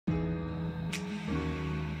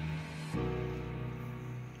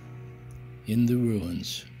in the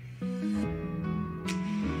ruins.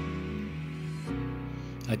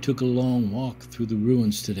 I took a long walk through the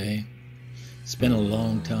ruins today. Spent a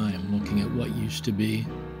long time looking at what used to be.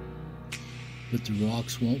 But the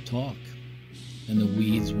rocks won't talk, and the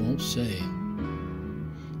weeds won't say,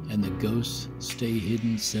 and the ghosts stay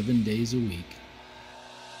hidden 7 days a week.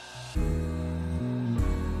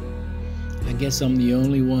 I guess I'm the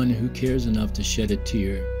only one who cares enough to shed a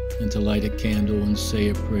tear and to light a candle and say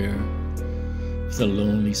a prayer for the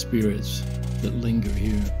lonely spirits that linger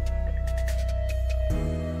here.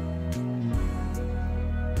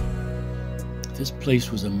 This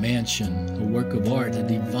place was a mansion, a work of art, a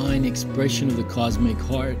divine expression of the cosmic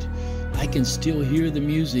heart. I can still hear the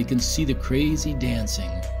music and see the crazy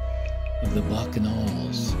dancing of the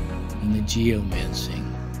bacchanals and the geomancing.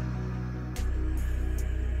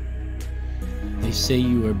 They say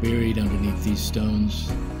you are buried underneath these stones,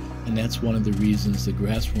 and that's one of the reasons the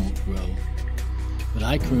grass won't grow. But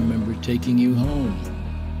I can remember taking you home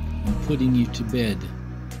and putting you to bed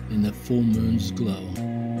in the full moon's glow.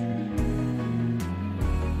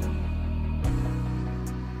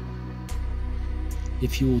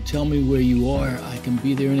 If you will tell me where you are, I can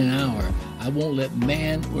be there in an hour. I won't let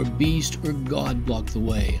man or beast or God block the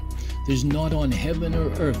way. There's not on heaven or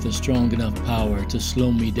earth a strong enough power to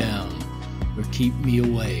slow me down or keep me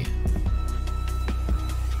away.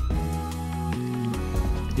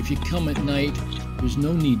 If you come at night, there's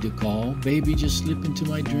no need to call. Baby, just slip into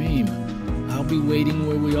my dream. I'll be waiting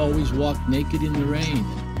where we always walk naked in the rain.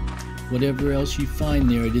 Whatever else you find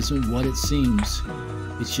there, it isn't what it seems.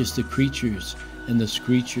 It's just the creatures and the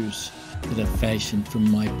screechers that I've fashioned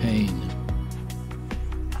from my pain.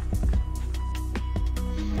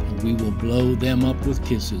 And we will blow them up with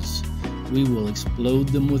kisses. We will explode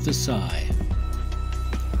them with a sigh.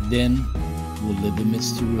 Then we'll live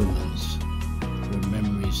amidst the ruins where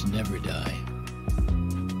memories never die.